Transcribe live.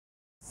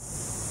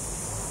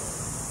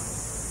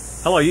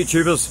Hello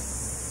YouTubers.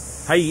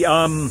 Hey,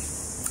 I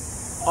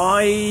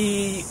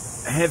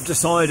have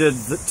decided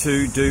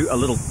to do a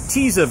little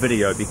teaser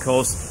video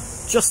because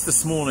just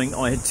this morning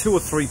I had 2 or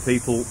 3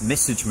 people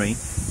message me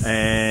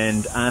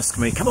and ask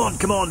me, come on,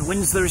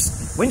 when's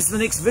the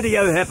next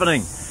video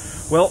happening?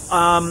 Well,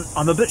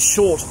 I'm a bit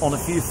short on a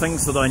few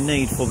things that I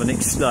need for the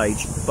next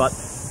stage, but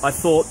I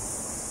thought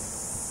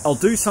I'll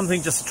do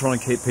something just to try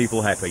and keep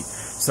people happy.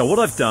 So what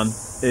I've done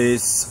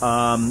is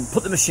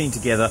put the machine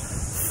together,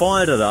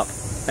 fired it up,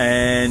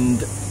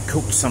 and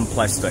cooked some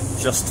plastic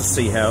just to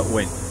see how it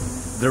went.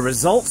 The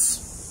results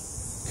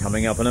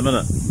coming up in a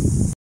minute.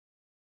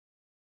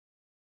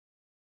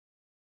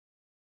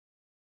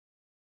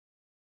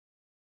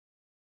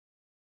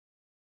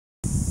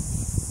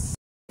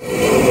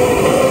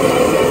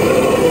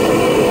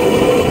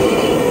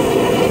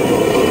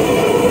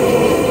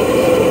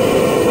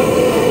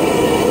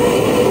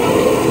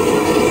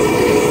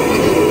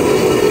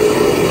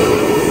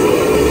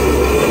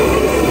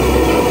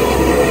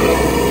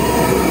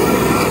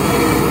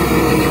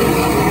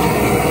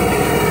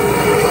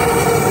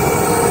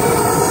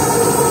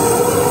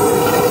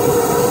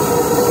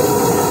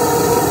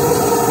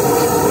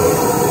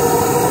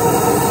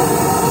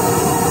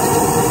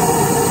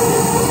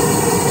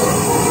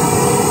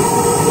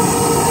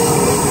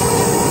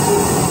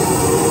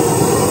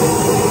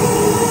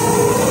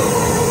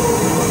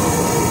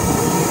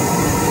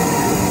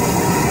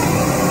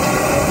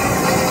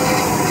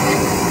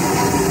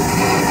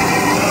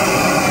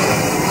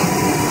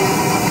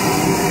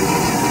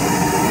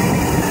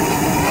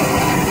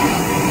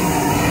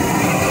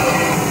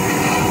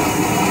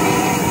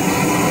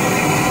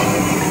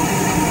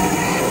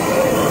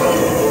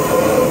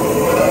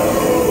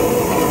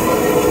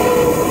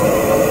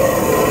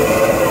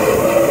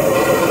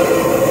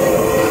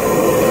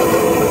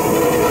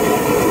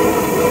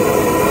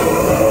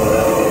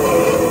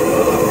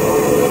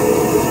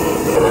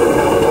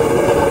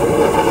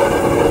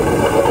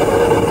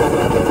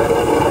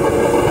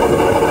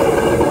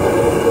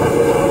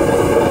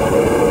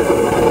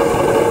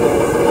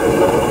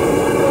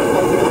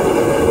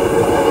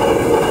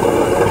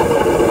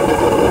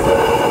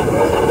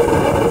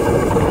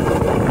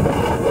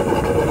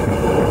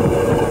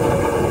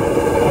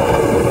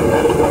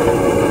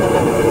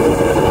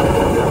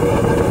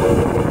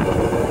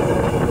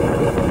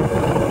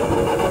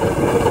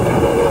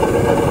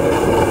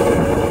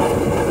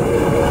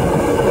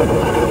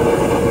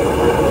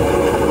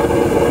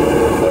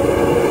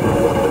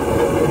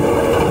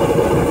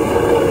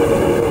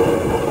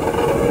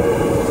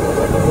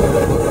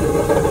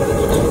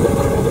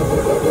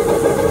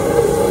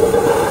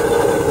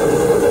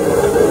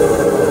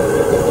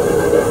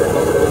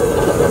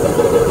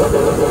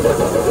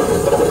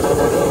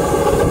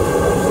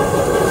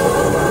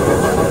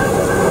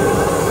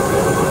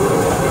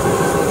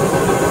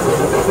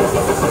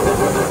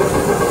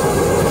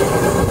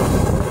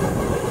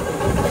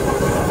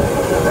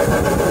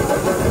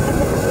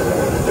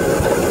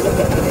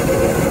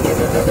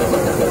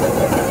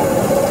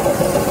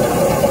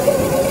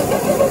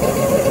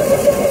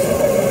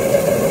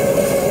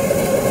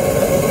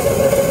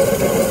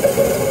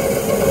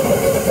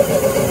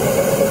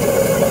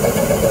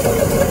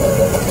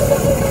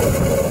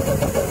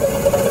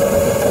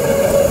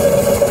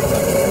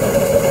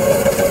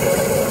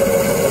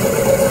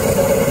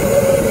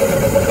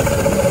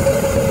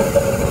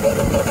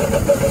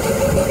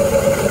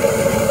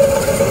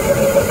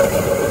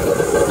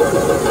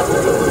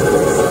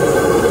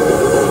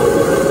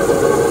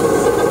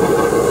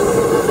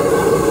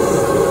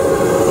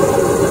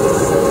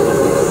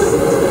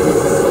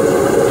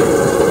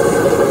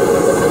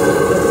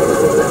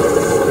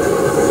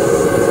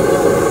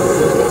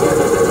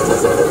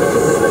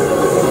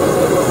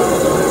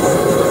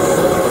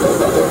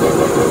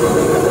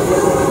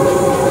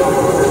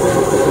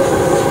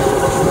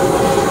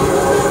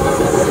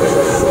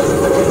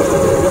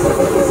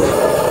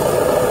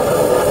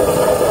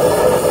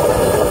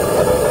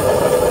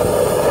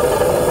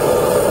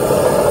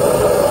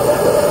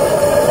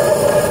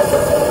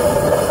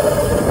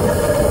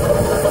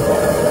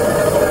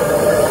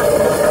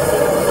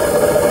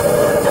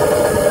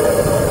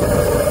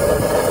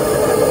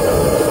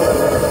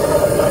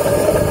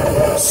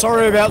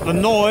 Sorry about the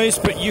noise,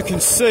 but you can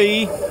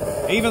see,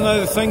 even though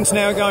the thing's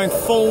now going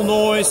full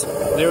noise,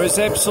 there is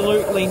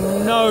absolutely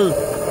no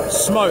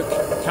smoke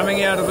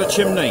coming out of the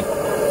chimney.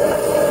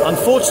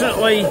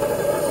 Unfortunately,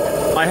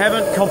 I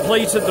haven't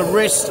completed the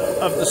rest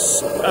of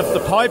the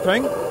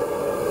piping,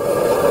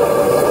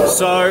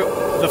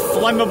 so the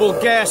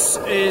flammable gas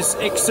is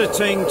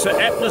exiting to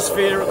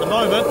atmosphere at the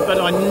moment,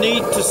 but I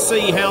need to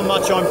see how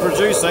much I'm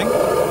producing.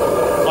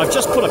 I've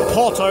just put a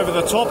pot over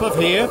the top of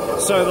here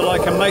so that I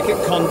can make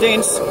it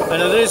condense,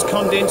 and it is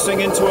condensing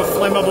into a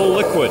flammable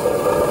liquid.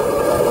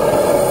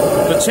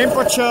 The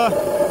temperature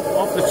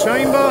of the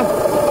chamber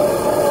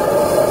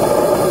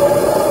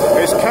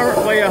is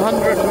currently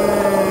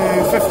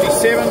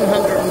 157,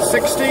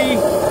 160.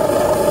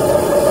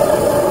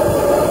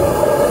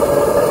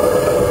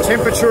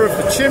 Temperature of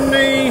the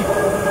chimney,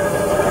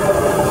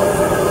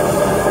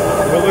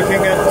 we're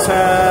looking at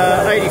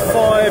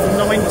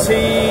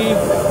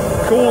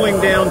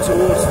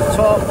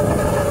top.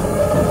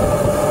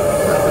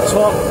 At the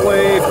top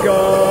we've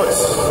got,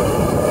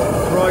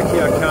 crikey,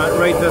 I can't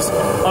read this,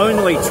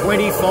 only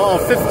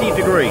 50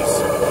 degrees.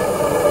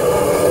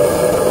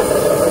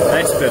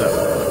 That's better.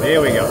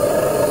 There we go.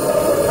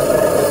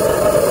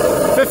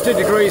 50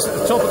 degrees at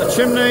the top of the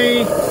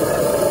chimney.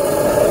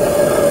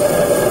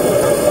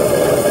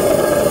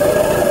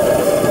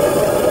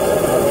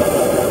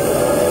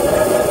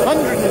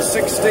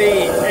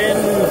 In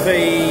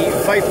the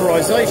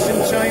vaporization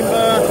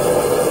chamber,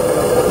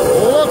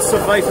 lots of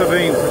vapor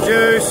being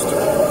produced.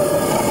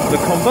 The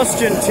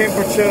combustion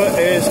temperature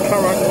is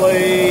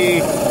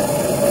currently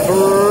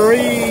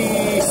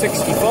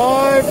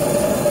 365,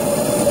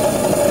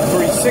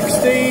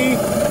 360.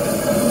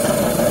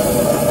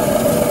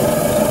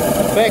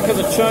 Back of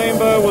the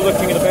chamber we're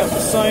looking at about the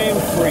same,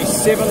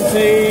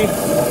 370.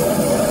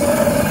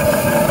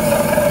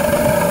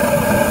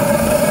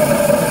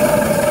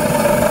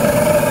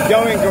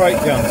 Going great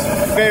guns.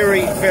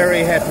 Very, very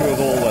happy with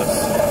all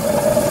this.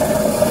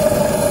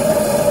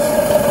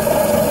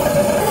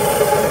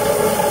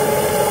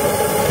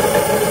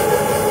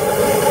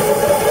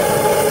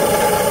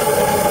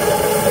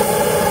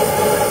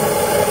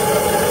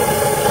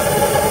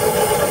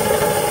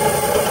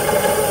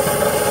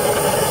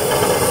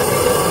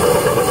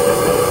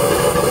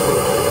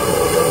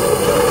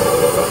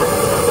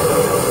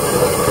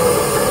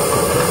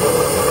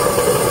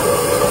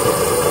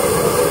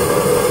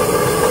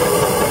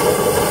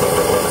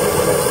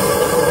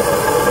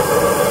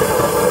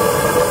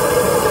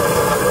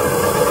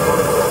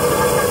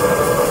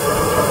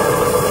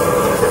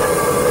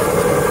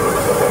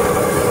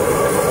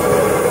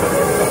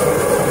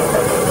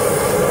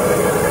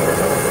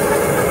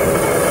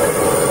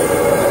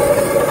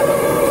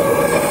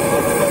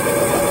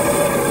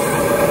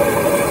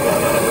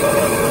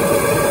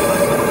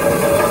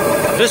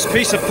 This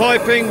piece of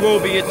piping will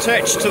be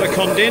attached to the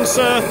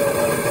condenser,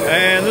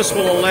 and this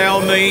will allow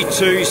me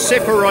to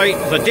separate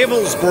the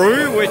Devil's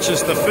Brew, which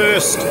is the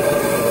first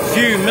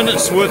few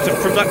minutes worth of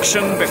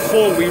production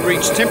before we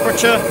reach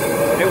temperature.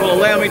 It will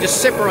allow me to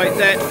separate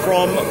that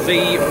from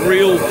the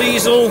real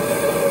diesel.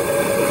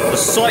 The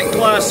sight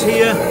glass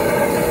here,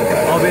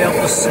 I'll be able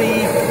to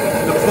see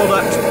the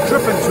product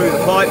dripping through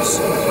the pipes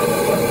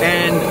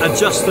and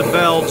adjust the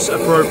valves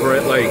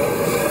appropriately.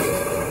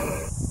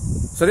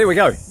 So there we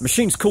go,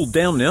 machine's cooled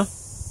down now.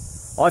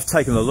 I've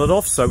taken the lid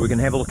off so we can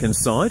have a look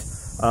inside.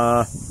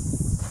 Can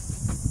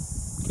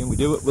we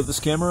do it with this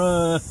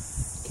camera?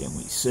 Can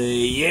we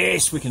see?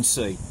 Yes, we can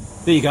see.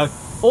 There you go,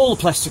 all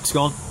the plastic's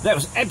gone. That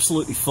was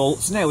absolutely full,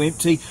 it's now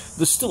empty.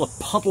 There's still a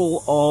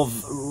puddle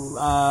of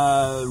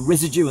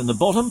residue in the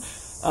bottom.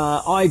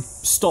 I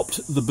stopped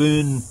the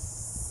burn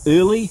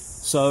early,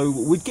 so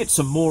we'd get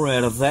some more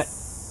out of that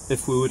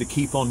if we were to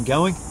keep on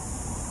going.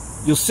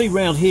 You'll see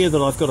round here that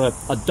I've got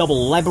a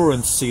double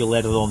labyrinth seal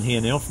added on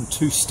here now from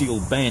 2 steel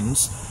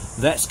bands.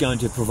 That's going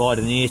to provide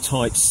an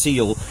airtight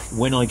seal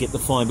when I get the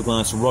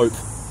fiberglass rope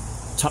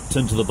tucked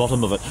into the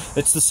bottom of it.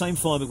 It's the same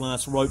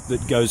fiberglass rope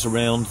that goes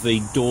around the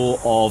door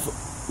of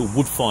the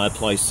wood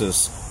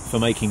fireplaces for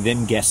making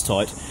them gas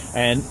tight,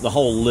 and the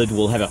whole lid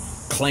will have a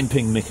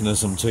clamping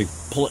mechanism to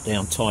pull it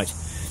down tight.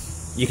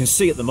 You can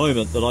see at the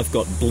moment that I've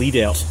got bleed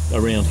out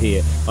around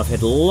here. I've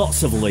had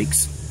lots of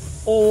leaks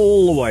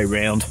all the way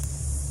round.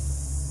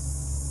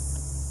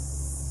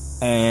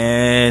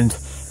 And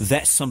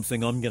that's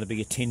something I'm going to be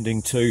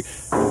attending to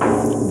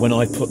when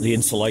I put the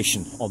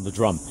insulation on the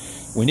drum.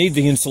 We need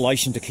the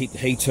insulation to keep the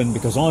heat in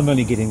because I'm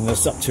only getting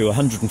this up to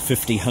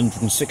 150,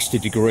 160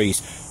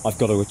 degrees. I've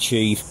got to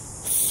achieve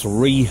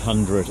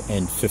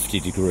 350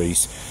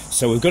 degrees.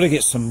 So we've got to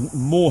get some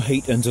more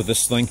heat into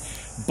this thing,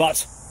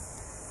 but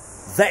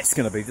that's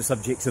going to be the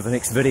subject of the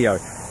next video.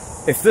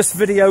 If this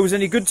video was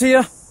any good to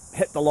you,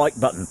 hit the like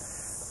button.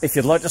 If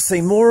you'd like to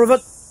see more of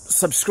it,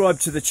 subscribe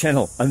to the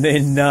channel, and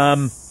then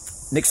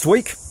next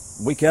week,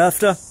 week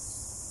after,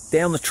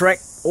 down the track,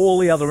 all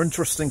the other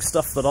interesting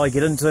stuff that I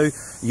get into,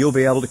 you'll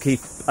be able to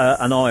keep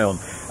an eye on.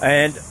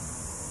 And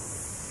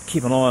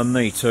keep an eye on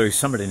me too.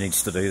 Somebody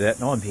needs to do that,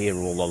 and I'm here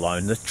all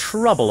alone. The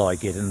trouble I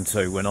get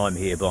into when I'm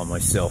here by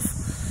myself.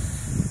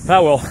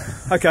 Oh well,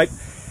 okay.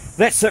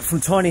 That's it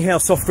from Tiny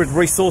House Off-Grid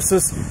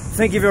Resources.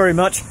 Thank you very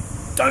much.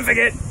 Don't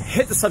forget,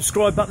 hit the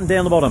subscribe button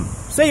down the bottom.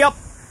 See ya!